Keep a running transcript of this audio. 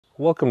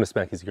Welcome to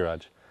Smacky's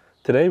Garage.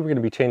 Today we're going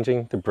to be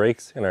changing the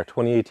brakes in our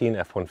 2018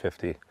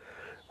 F-150.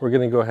 We're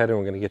going to go ahead and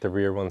we're going to get the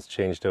rear ones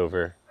changed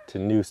over to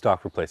new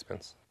stock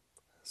replacements.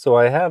 So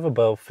I have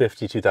about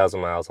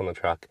 52,000 miles on the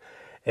truck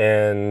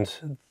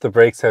and the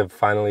brakes have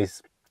finally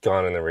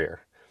gone in the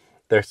rear.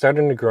 They're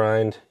starting to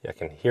grind, I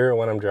can hear it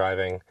when I'm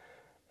driving,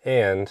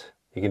 and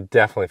you can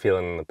definitely feel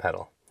it in the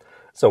pedal.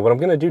 So what I'm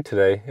going to do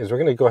today is we're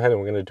going to go ahead and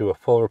we're going to do a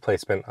full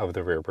replacement of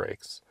the rear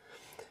brakes.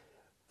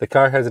 The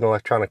car has an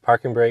electronic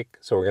parking brake,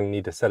 so we're going to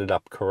need to set it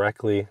up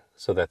correctly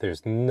so that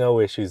there's no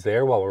issues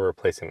there while we're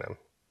replacing them.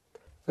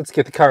 Let's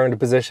get the car into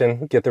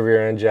position, get the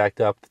rear end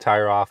jacked up, the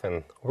tire off,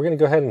 and we're going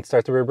to go ahead and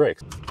start the rear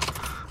brakes.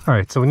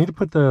 Alright, so we need to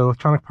put the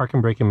electronic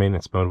parking brake in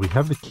maintenance mode. We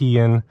have the key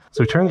in,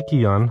 so we turn the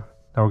key on.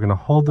 Now we're going to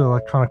hold the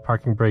electronic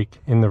parking brake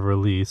in the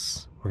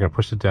release. We're going to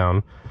push it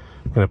down.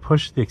 We're going to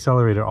push the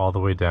accelerator all the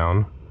way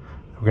down.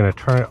 We're going to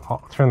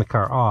turn the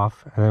car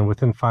off, and then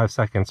within 5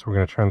 seconds we're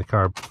going to turn the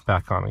car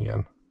back on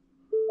again.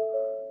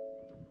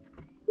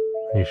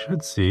 You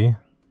should see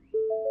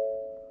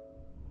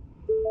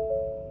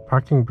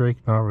parking brake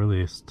not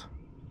released.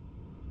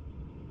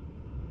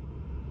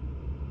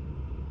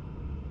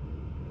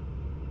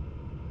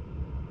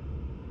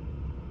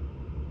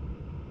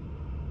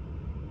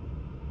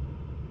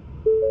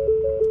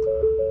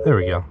 There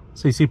we go.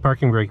 So you see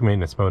parking brake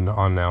maintenance mode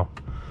on now.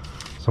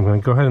 So I'm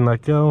going to go ahead and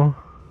let go.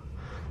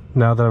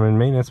 Now that I'm in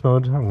maintenance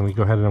mode, I'm going to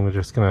go ahead and I'm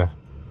just going to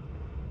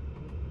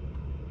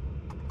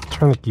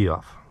turn the key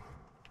off.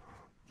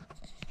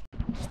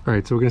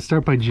 Alright, so we're going to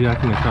start by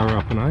jacking the car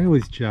up, and I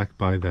always jack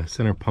by the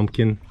center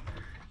pumpkin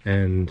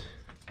and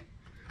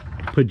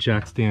put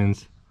jack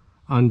stands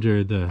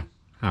under the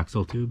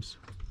axle tubes.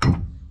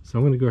 So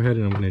I'm going to go ahead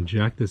and I'm going to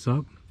jack this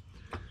up,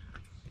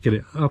 get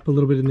it up a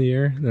little bit in the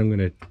air, and then I'm going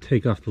to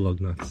take off the lug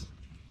nuts.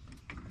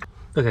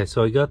 Okay,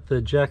 so I got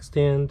the jack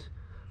stand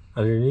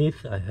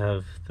underneath, I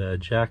have the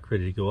jack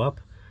ready to go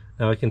up.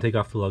 Now I can take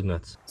off the lug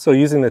nuts. So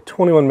using the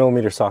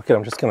 21mm socket,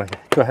 I'm just going to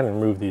go ahead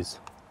and remove these.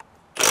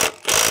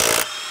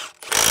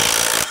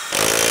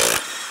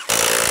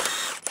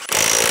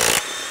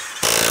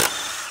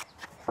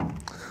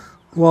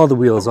 While the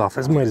wheel is off,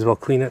 I might as well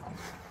clean it.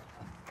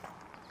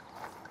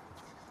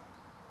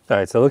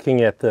 Alright, so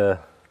looking at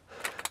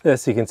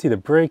this, you can see the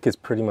brake is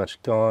pretty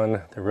much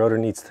gone. The rotor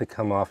needs to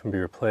come off and be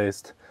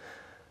replaced.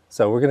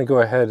 So we're going to go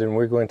ahead and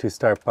we're going to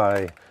start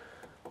by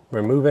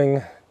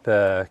removing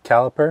the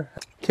caliper.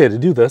 Okay, to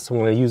do this, I'm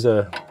going to use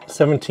a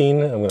 17.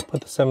 I'm going to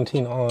put the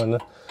 17 on the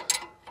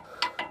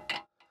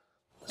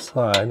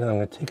slide, and I'm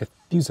going to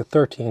use a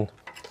 13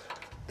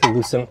 to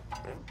loosen.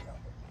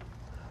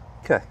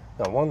 Okay,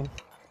 got one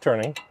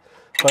turning,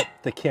 but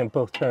they can't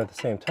both turn at the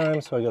same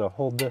time, so I gotta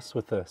hold this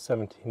with a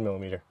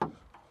 17mm.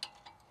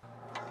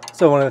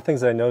 So one of the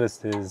things I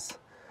noticed is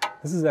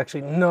this is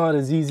actually not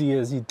as easy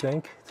as you'd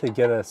think to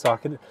get a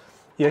socket.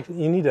 You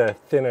need a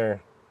thinner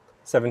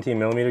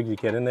 17mm to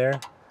get in there,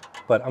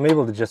 but I'm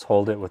able to just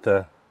hold it with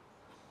the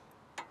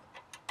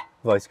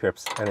vice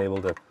grips and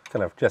able to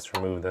kind of just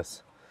remove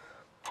this.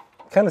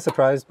 Kind of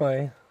surprised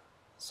my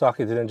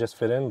socket didn't just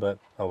fit in, but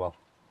oh well.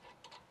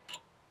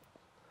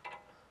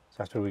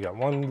 So after we got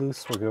one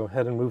loose, we'll go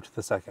ahead and move to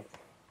the second.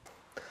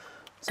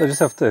 So I just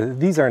have to,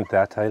 these aren't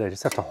that tight, I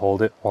just have to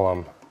hold it while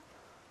I'm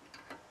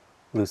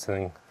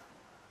loosening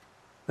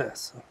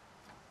this.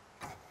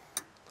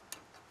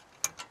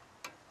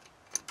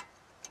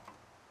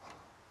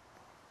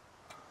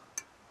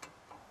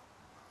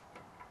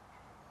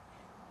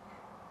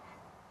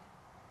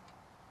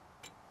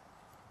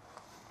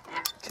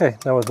 Okay,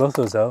 now with both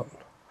those out,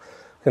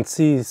 you can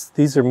see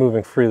these are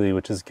moving freely,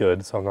 which is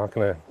good, so I'm not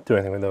going to do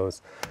anything with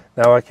those.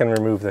 Now I can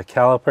remove the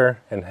caliper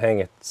and hang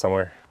it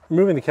somewhere.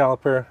 Removing the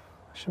caliper,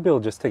 I should be able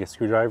to just take a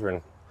screwdriver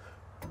and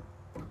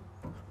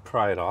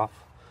pry it off.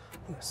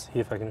 Let's see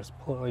if I can just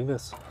pull it like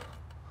this.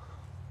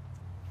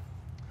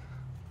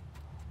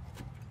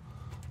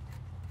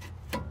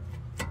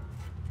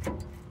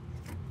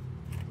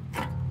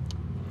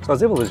 So I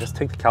was able to just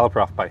take the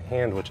caliper off by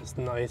hand, which is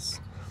nice.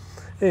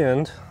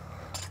 And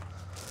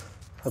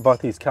I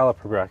bought these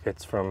caliper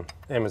brackets from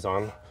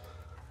Amazon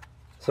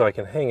so I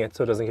can hang it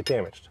so it doesn't get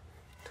damaged.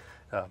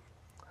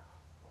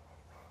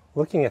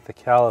 Looking at the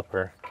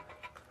caliper,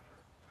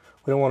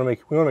 we want to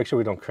make sure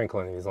we don't crinkle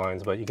any of these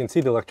lines, but you can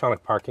see the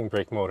electronic parking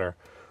brake motor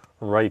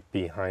right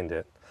behind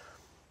it.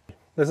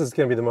 This is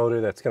going to be the motor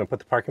that's going to put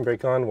the parking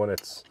brake on when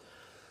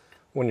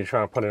you're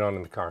trying to put it on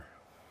in the car.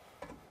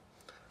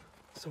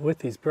 So with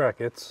these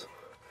brackets,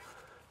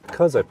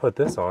 because I put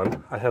this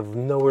on, I have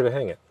nowhere to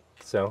hang it.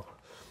 So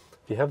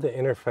if you have the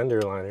inner fender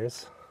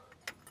liners,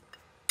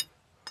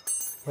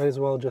 might as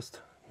well just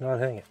not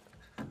hang it.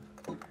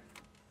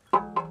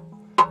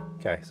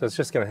 Okay, so it's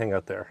just going to hang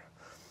out there.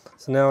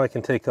 So now I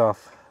can take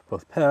off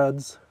both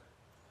pads.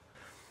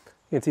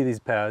 You can see these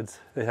pads,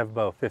 they have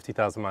about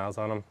 50,000 miles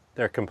on them.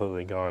 They're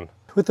completely gone.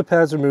 With the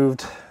pads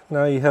removed,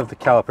 now you have the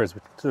calipers,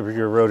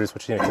 your rotors,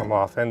 which need to come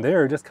off, and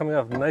they're just coming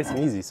off nice and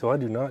easy, so I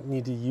do not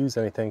need to use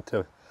anything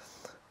to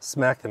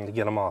smack them to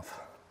get them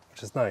off,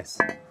 which is nice.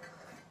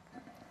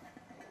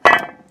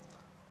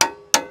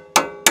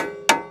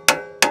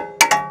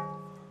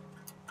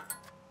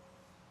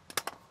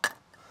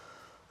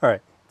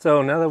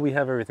 So now that we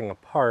have everything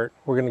apart,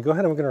 we're going to go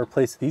ahead and we're going to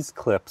replace these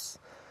clips,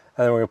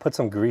 and then we're going to put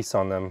some grease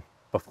on them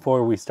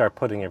before we start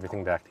putting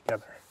everything back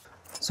together.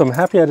 So I'm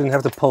happy I didn't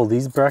have to pull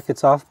these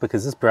brackets off,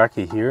 because this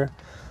bracket here,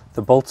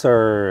 the bolts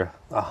are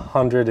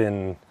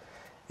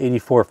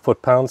 184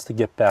 foot-pounds to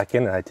get back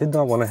in, and I did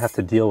not want to have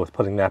to deal with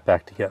putting that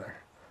back together.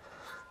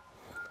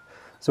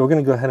 So we're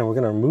going to go ahead and we're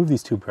going to remove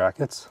these two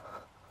brackets.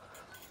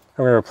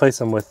 I'm going to replace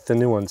them with the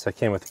new ones that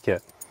came with the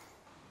kit.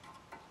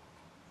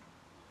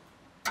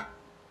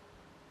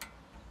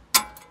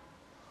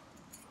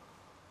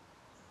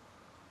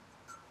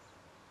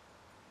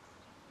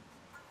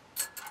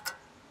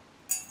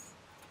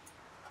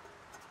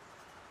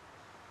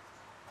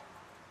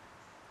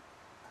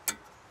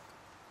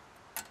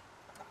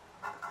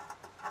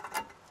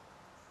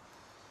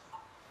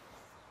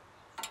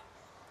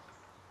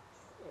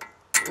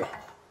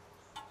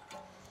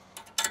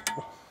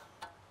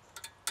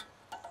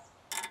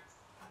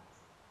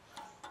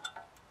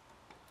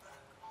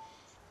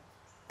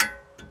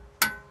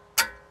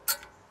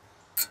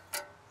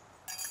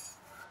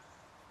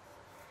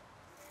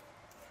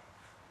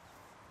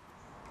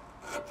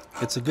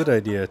 It's a good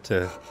idea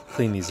to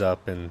clean these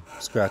up and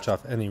scratch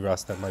off any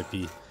rust that might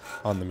be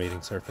on the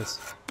mating surface.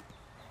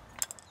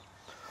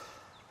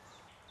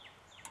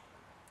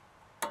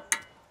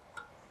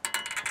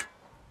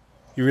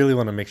 You really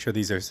want to make sure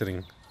these are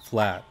sitting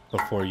flat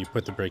before you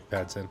put the brake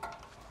pads in.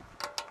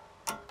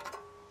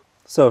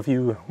 So if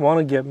you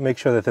want to make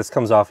sure that this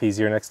comes off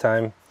easier next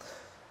time,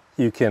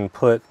 you can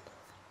put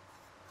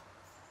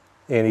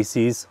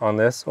anti-seize on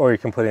this, or you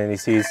can put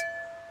anti-seize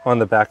on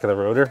the back of the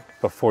rotor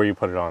before you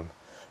put it on.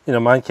 You know,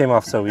 mine came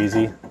off so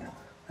easy,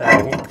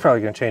 and I'm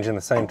probably going to change in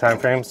the same time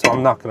frame, so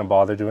I'm not going to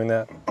bother doing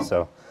that.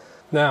 So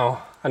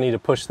now I need to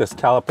push this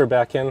caliper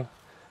back in,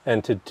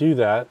 and to do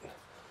that,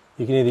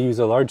 you can either use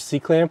a large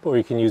C-clamp or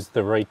you can use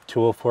the right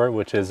tool for it,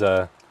 which is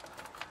a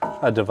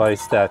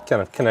device that kind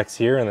of connects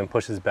here and then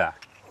pushes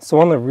back. So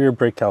on the rear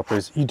brake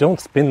calipers, you don't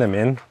spin them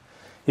in,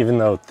 even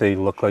though they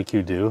look like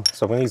you do.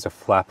 So I'm going to use a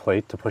flat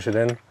plate to push it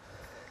in.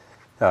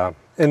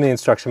 In the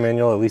instruction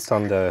manual, at least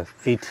on the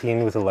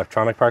 18 with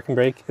electronic parking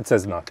brake, it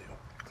says not to.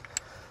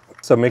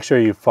 So make sure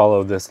you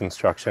follow this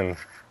instruction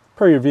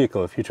per your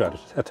vehicle if you try to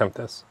attempt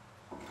this.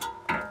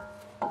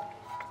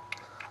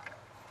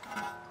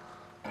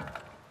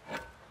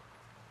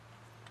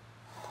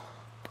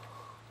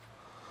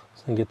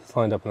 So I can get this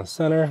lined up in the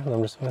center, and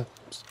I'm just going to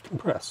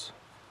compress.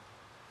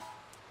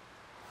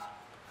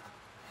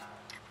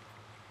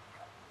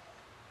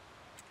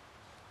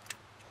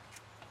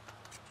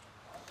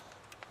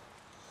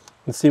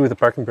 You can see with the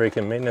parking brake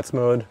in maintenance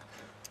mode,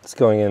 it's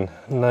going in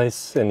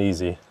nice and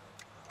easy.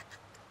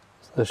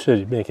 So this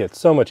should make it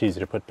so much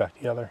easier to put back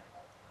together.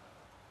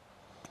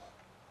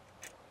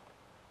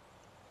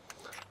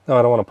 Now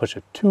I don't want to push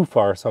it too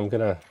far, so I'm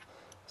going to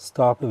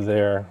stop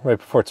there right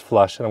before it's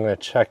flush, and I'm going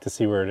to check to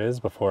see where it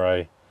is before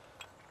I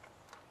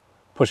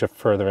push it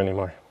further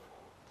anymore.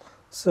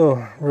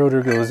 So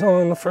rotor goes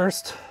on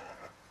first.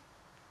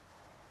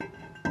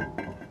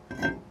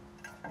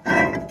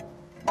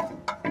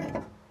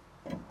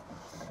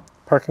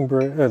 Parking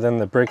brake, then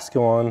the brakes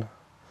go on.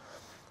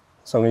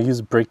 So I'm going to use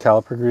brake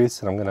caliper grease,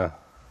 and I'm going to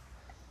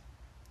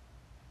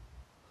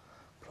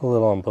put a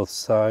little on both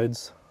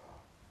sides.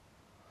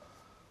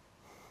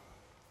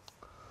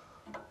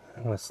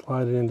 I'm going to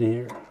slide it into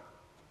here.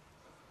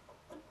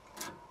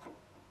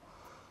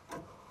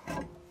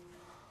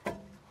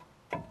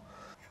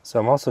 So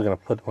I'm also going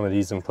to put one of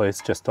these in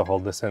place just to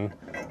hold this in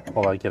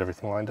while I get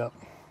everything lined up.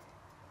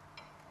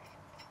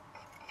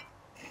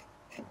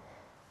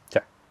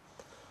 Okay.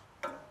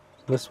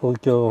 This will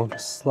go,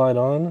 just slide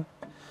on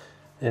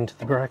into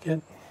the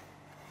bracket.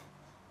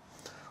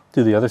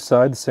 Do the other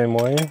side the same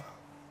way.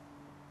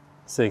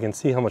 So you can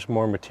see how much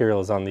more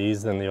material is on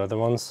these than the other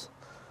ones.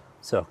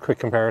 So quick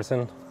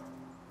comparison.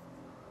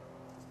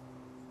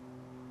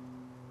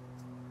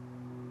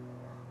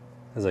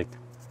 It's like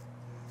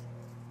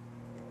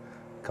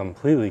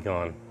completely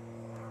gone.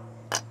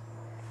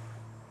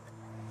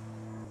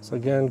 So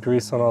again,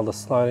 grease on all the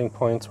sliding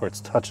points where it's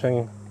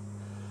touching.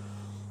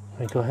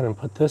 I go ahead and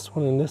put this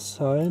one in this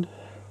side.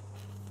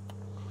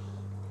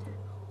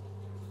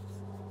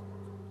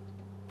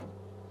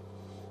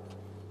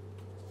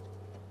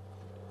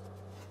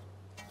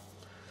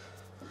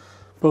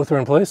 Both are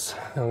in place.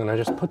 I'm going to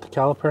just put the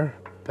caliper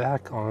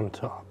back on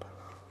top.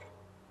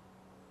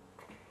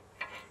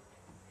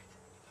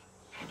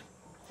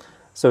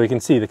 So you can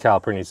see the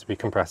caliper needs to be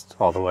compressed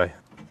all the way.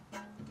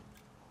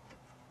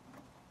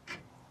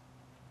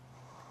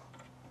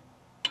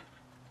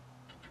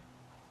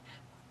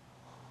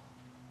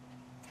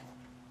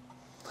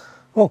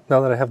 Well,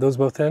 now that I have those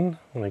both in,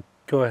 I'm going to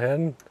go ahead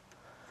and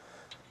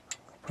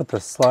put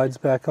the slides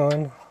back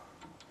on.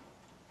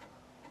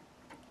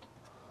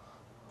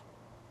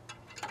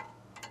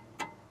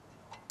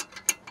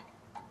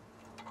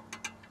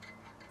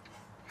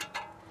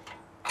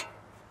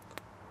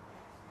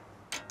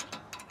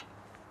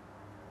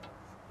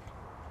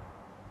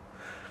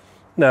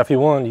 Now if you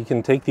want, you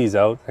can take these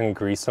out and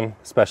grease them,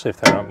 especially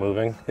if they're not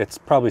moving. It's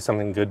probably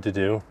something good to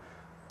do.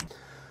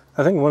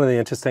 I think one of the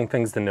interesting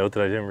things to note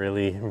that I didn't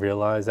really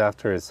realize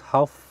after is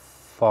how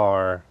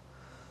far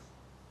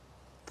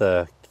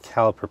the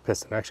caliper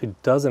piston actually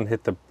doesn't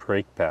hit the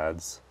brake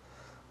pads.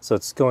 So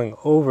it's going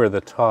over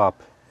the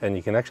top, and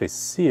you can actually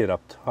see it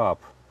up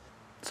top.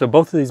 So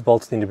both of these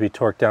bolts need to be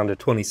torqued down to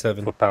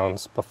 27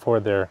 foot-pounds before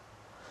they're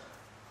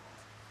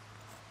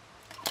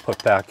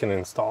put back and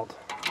installed.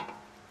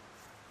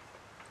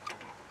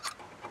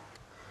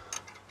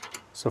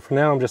 So for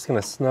now, I'm just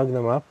going to snug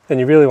them up. And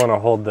you really want to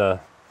hold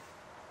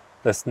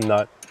this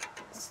nut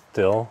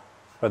still,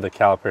 or the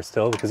caliper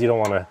still, because you don't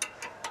want to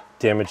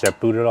damage that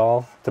boot at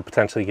all to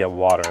potentially get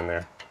water in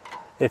there.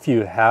 If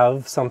you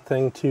have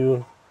something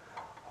to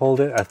hold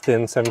it, a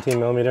thin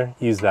 17mm,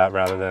 use that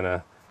rather than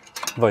a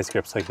vice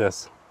grips like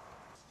this.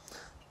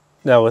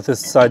 Now with this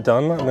side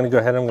done, I'm going to go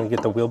ahead and I'm going to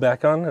get the wheel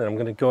back on, and I'm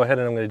going to go ahead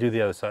and I'm going to do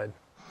the other side.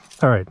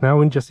 Alright, now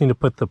we just need to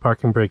put the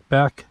parking brake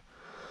back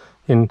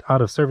in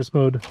out of service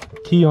mode,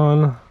 key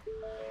on.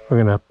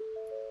 We're going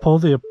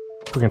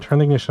to turn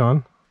the ignition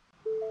on,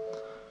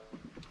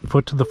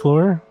 foot to the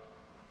floor,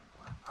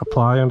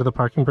 apply under the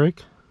parking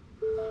brake,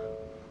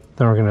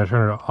 then we're going to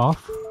turn it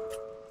off.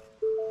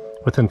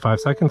 Within 5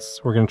 seconds,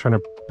 we're going to turn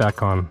it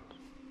back on,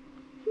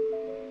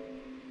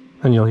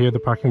 and you'll hear the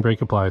parking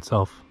brake apply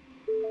itself.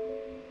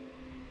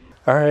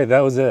 Alright, that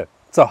was it.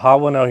 It's a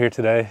hot one out here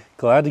today.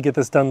 Glad to get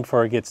this done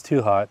before it gets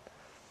too hot.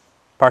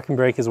 Parking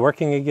brake is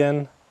working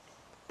again.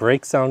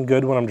 Brakes sound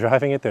good when I'm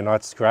driving it, they're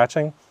not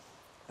scratching.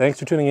 Thanks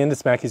for tuning in to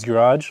Smaky's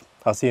Garage.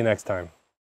 I'll see you next time.